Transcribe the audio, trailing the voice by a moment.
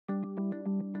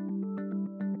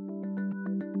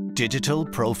Digital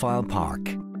Profile Park,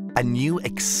 a new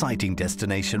exciting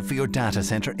destination for your data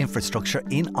centre infrastructure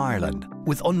in Ireland,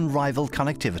 with unrivaled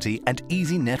connectivity and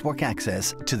easy network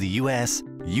access to the US,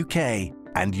 UK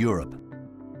and Europe.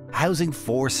 Housing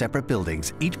 4 separate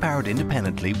buildings, each powered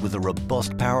independently with a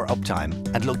robust power uptime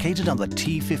and located on the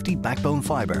T50 backbone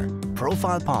fibre,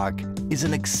 Profile Park is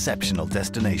an exceptional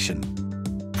destination.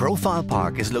 Profile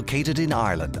Park is located in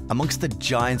Ireland amongst the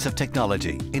giants of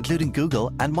technology, including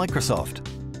Google and Microsoft.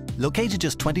 Located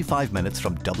just 25 minutes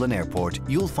from Dublin Airport,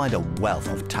 you'll find a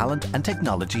wealth of talent and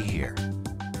technology here.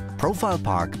 Profile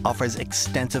Park offers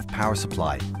extensive power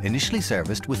supply, initially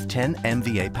serviced with 10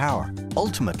 MVA power,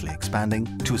 ultimately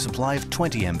expanding to a supply of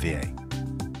 20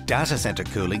 MVA. Data center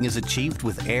cooling is achieved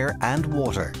with air and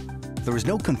water. There is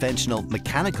no conventional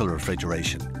mechanical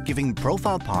refrigeration, giving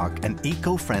Profile Park an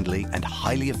eco-friendly and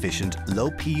highly efficient low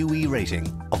PUE rating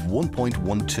of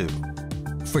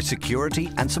 1.12. For security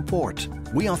and support,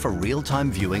 we offer real-time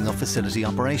viewing of facility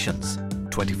operations,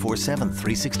 24/7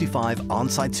 365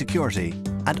 on-site security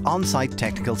and on-site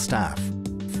technical staff.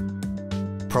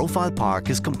 Profile Park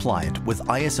is compliant with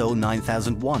ISO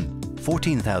 9001,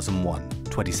 14001,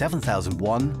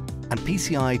 27001 and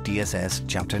PCI DSS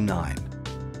Chapter 9.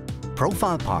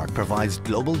 Profile Park provides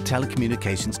global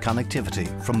telecommunications connectivity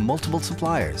from multiple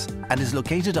suppliers and is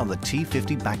located on the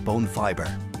T50 backbone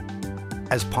fibre.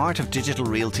 As part of Digital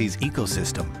Realty's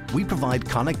ecosystem, we provide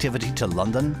connectivity to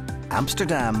London,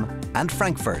 Amsterdam and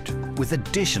Frankfurt with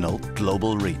additional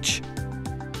global reach.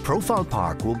 Profile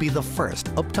Park will be the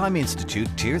first Uptime Institute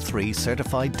Tier 3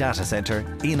 certified data centre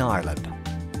in Ireland.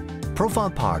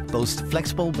 Profile Park boasts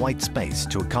flexible white space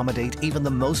to accommodate even the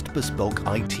most bespoke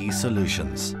IT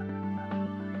solutions.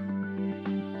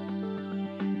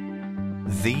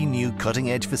 The new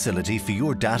cutting-edge facility for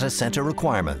your data centre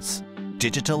requirements.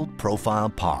 Digital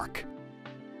Profile Park.